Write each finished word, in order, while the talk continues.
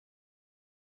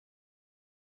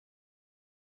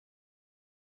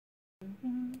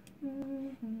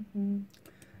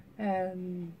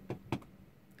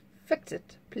Fix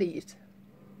it, please.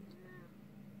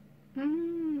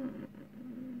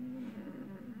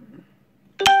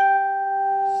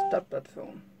 Stop that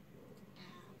phone.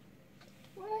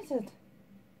 What is it?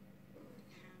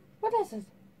 What is it?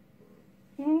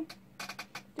 Do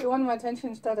you want my attention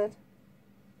instead?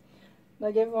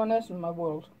 Like everyone else in my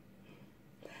world.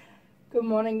 Good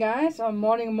morning, guys.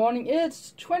 Morning.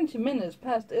 It's 20 minutes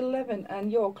past 11 and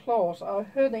your claws are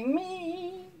hurting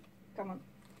me. Come on.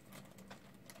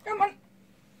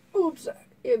 Oops,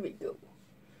 here we go.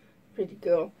 Pretty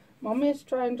girl. Mommy is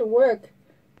trying to work.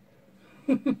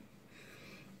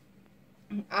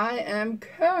 I am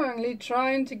currently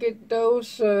trying to get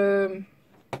those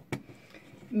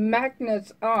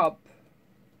magnets up.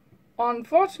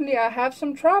 Unfortunately, I have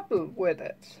some trouble with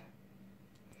it.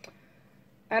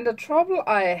 And the trouble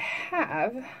I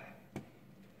have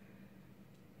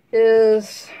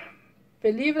is,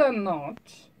 believe it or not,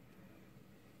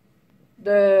 just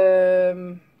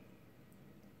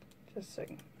a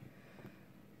second,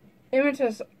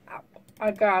 images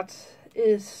I got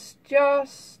is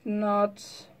just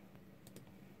not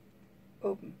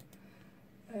open,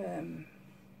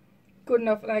 good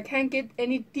enough, and I can't get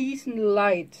any decent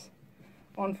light,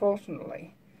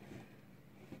 unfortunately.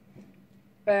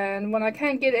 And when I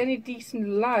can't get any decent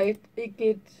light, it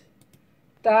gets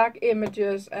dark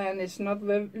images and it's not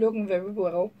looking very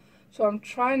well. So I'm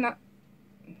trying not.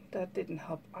 That didn't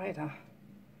help either.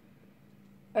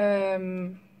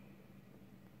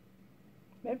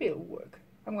 Maybe it'll work.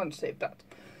 I'm going to save that.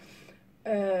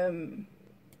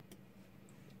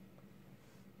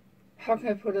 How can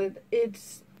I put it?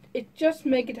 It just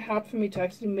makes it hard for me to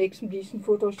actually make some decent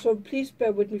photos. So please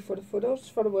bear with me for the photos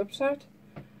for the website.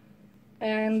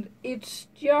 And it's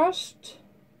just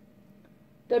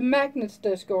the magnets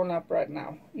that's going up right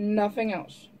now, nothing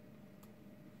else.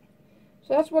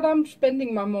 So that's what I'm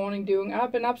spending my morning doing.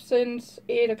 I've been up since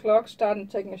 8 o'clock, starting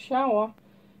taking a shower.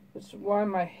 That's why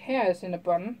my hair is in a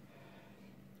bun,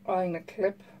 or in a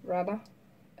clip rather.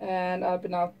 And I've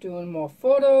been out doing more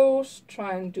photos,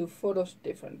 trying to do photos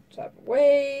different type of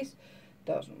ways.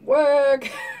 Doesn't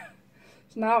work.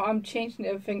 So now I'm changing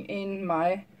everything in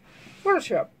my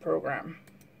Photoshop program.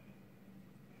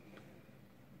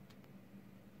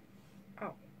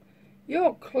 Ow.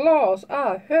 Your claws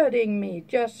are hurting me,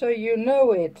 just so you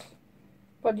know it.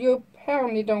 But you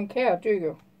apparently don't care, do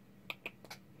you?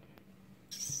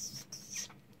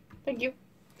 Thank you.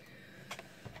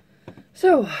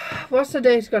 So, what's the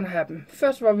day's gonna happen?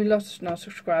 First of all, we lost another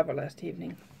subscriber last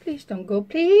evening. Please don't go,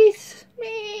 please.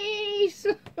 Please.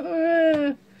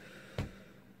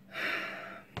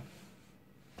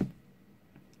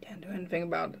 Anything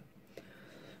about it.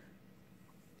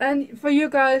 And for you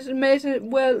guys, it may say,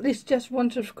 well, it's just one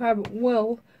subscriber.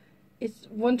 Well, it's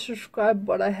one subscriber,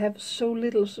 but I have so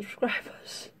little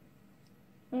subscribers.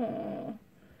 Yeah.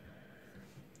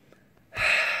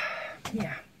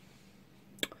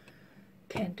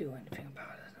 Can't do anything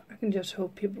about it. I can just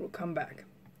hope people will come back.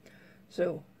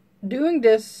 So, doing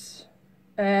this,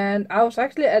 and I was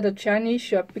actually at a Chinese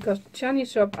shop, because the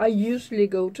Chinese shop I usually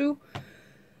go to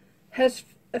has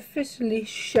officially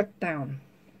shut down,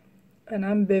 and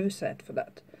I'm very sad for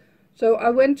that. So I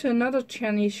went to another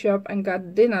Chinese shop and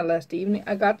got dinner last evening.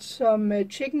 I got some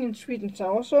chicken and sweet and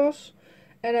sour sauce,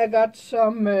 and I got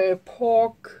some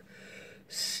pork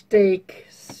steak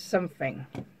something.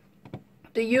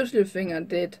 The usual thing I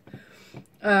did,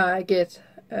 I get,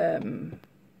 and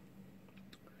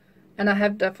I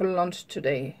have that for lunch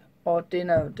today, or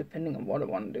dinner, depending on what I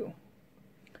want to do.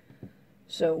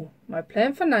 So my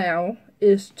plan for now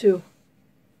is to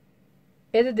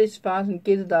edit this fast and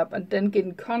get it up, and then get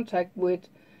in contact with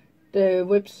the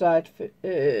website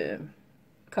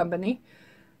company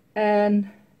and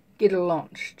get it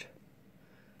launched.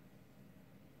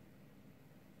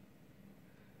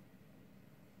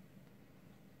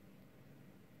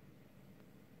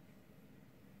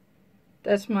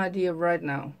 That's my idea right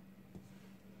now.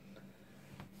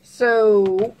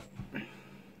 So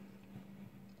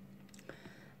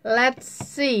let's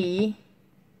see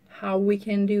how we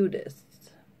can do this.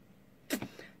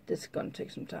 This is gonna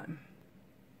take some time.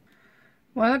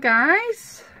 Well,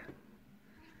 guys,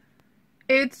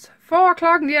 it's 4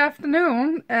 o'clock in the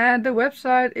afternoon and the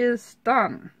website is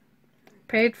done.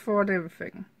 Paid for and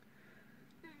everything.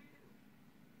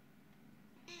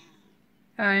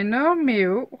 I know,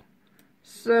 Mew.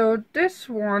 So this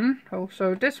one,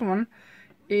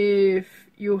 if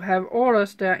you have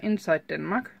orders there inside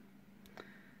Denmark.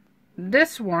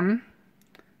 This one,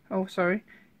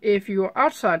 if you're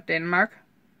outside Denmark.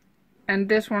 And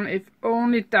this one if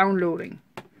only downloading.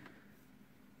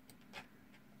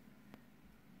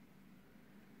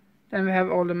 Then we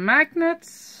have all the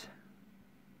magnets.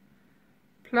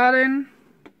 Plug in.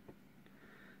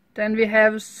 Then we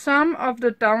have some of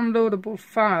the downloadable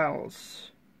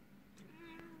files.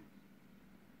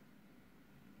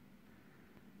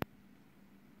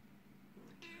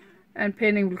 And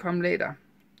painting will come later.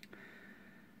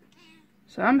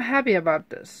 So I'm happy about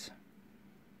this.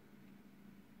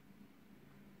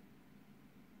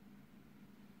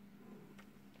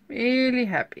 Really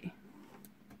happy.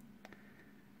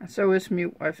 And so is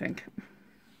Mew, I think.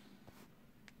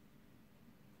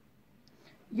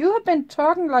 You have been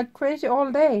talking like crazy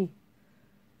all day.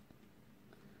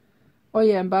 Oh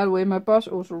yeah, and by the way, my boss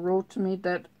also wrote to me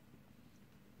that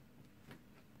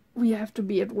we have to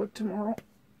be at work tomorrow.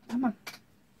 Come on.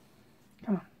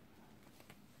 Come on.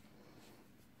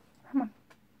 Come on.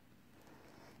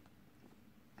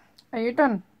 Are you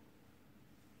done?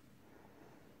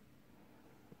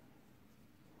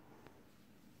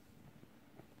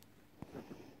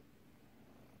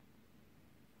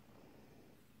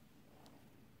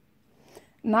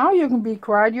 Now you can be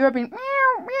quiet. You have been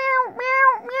meow, meow,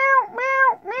 meow, meow,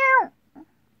 meow, meow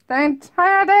the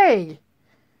entire day.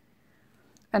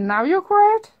 And now you're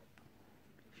quiet?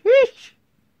 Sheesh.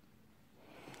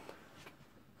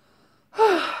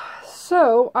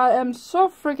 So, I am so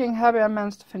freaking happy I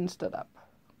managed to finish that up.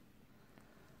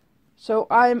 So,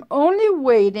 I'm only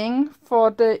waiting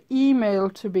for the email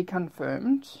to be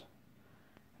confirmed.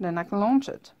 Then I can launch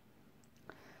it.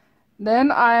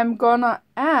 Then I am gonna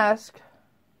ask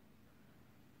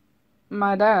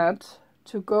my dad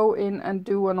to go in and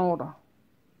do an order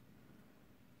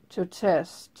to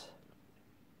test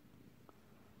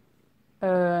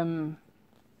the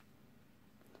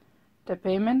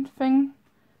payment thing.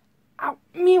 Ow,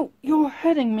 Mew, you're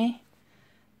hurting me.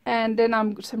 And then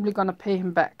I'm simply gonna pay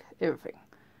him back everything.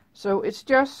 So it's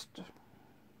just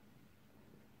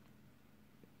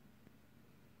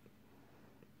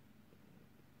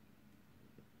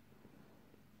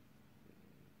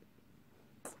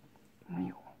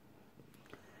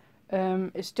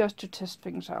it's just to test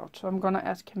things out. So I'm gonna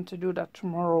ask him to do that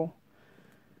tomorrow.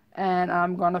 And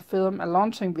I'm gonna film a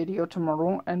launching video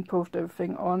tomorrow and post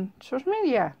everything on social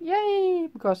media. Yay!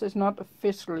 Because it's not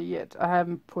official yet. I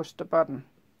haven't pushed the button.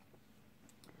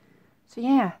 So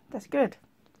yeah, that's good.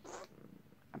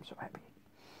 I'm so happy.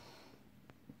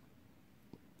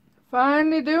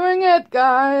 Finally doing it,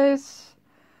 guys!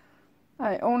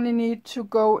 I only need to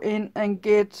go in and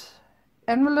get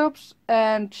envelopes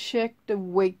and check the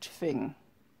weight thing.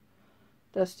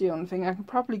 That's the only thing. I can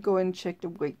probably go in and check the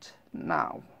weight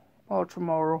now or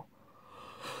tomorrow.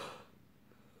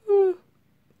 So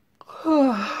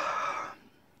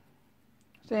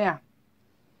yeah,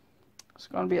 it's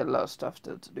gonna be a lot of stuff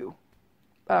still to do,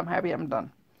 but I'm happy I'm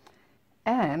done.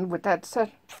 And with that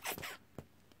said,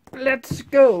 let's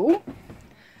go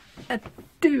and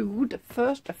do the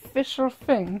first official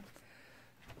thing.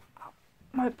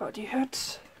 My body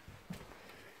hurts.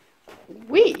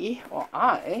 We, or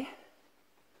I,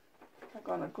 are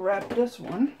gonna grab this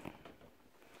one.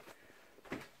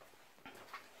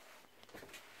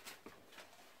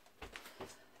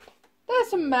 There's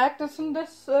some magnets in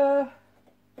this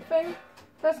thing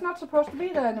that's not supposed to be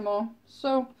there anymore.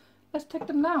 So let's take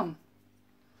them down.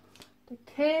 The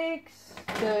cakes,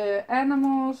 the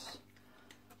animals,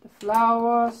 the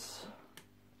flowers.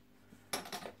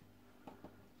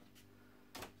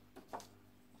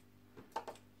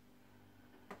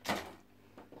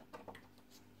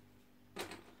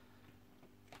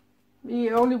 We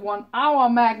only want our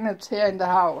magnets here in the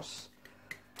house.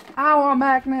 Our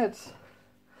magnets.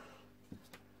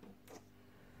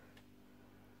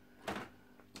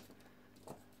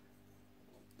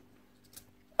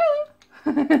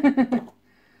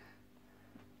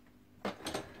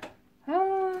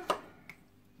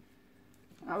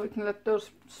 Now we can let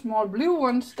those small blue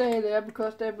ones stay there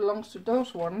because they belong to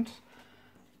those ones.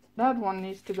 That one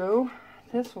needs to go.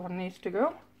 This one needs to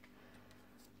go.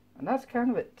 And that's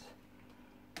kind of it.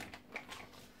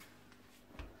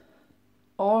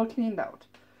 All cleaned out.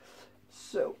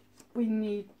 So we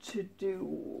need to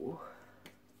do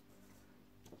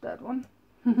that one.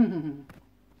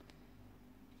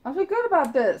 I feel good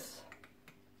about this.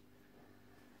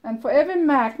 And for every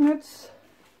magnet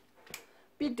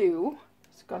we do,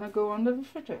 it's gonna go on the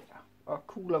refrigerator or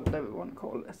cooler, whatever you want to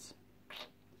call this.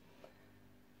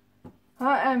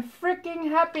 I am freaking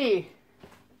happy.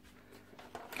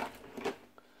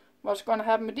 What's gonna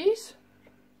happen with these?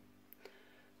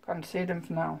 Can't save them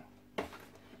for now.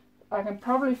 I can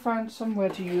probably find somewhere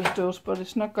to use those, but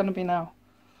it's not gonna be now.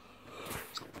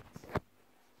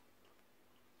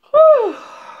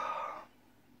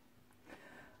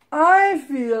 I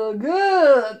feel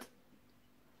good.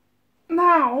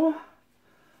 now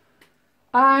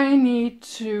I need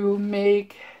to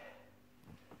make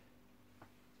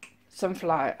some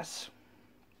flyers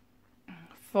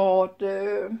for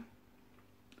the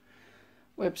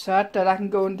website that I can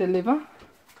go and deliver.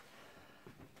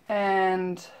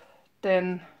 And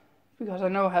then, because I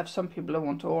know I have some people that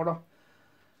want to order,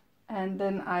 and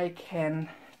then I can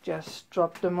just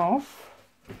drop them off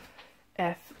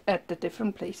at the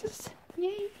different places.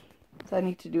 Yay! So I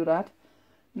need to do that.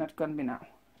 Not gonna be now.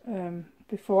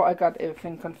 Before I got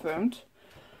everything confirmed.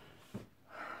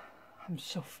 I'm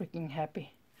so freaking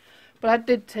happy. But I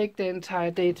did take the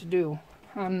entire day to do.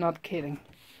 I'm not kidding.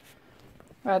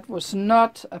 That was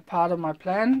not a part of my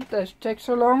plan that it takes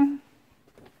so long.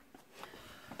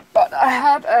 But I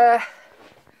had a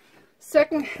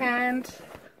second-hand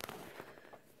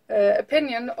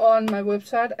opinion on my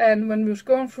website, and when we was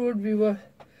going through it, we were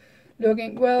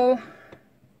looking, well,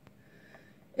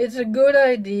 it's a good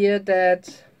idea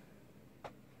that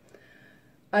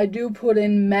I do put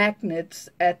in magnets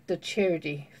at the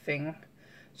charity thing.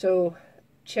 So,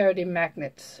 charity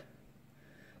magnets.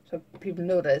 So people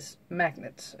know there's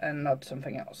magnets and not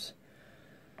something else.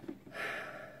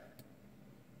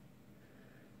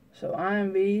 So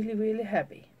I'm really, really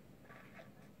happy.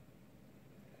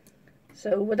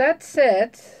 So with that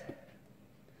said,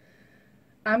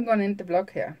 I'm gonna end the vlog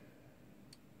here.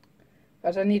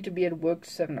 Because I need to be at work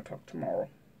 7 o'clock tomorrow.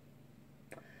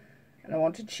 And I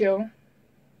want to chill.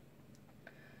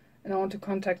 And I want to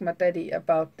contact my daddy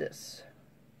about this.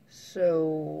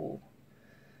 So,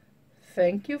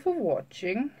 thank you for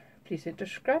watching. Please hit the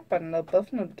subscribe button, the bell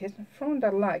notification, throw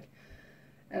that like.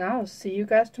 And I'll see you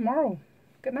guys tomorrow.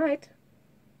 Good night.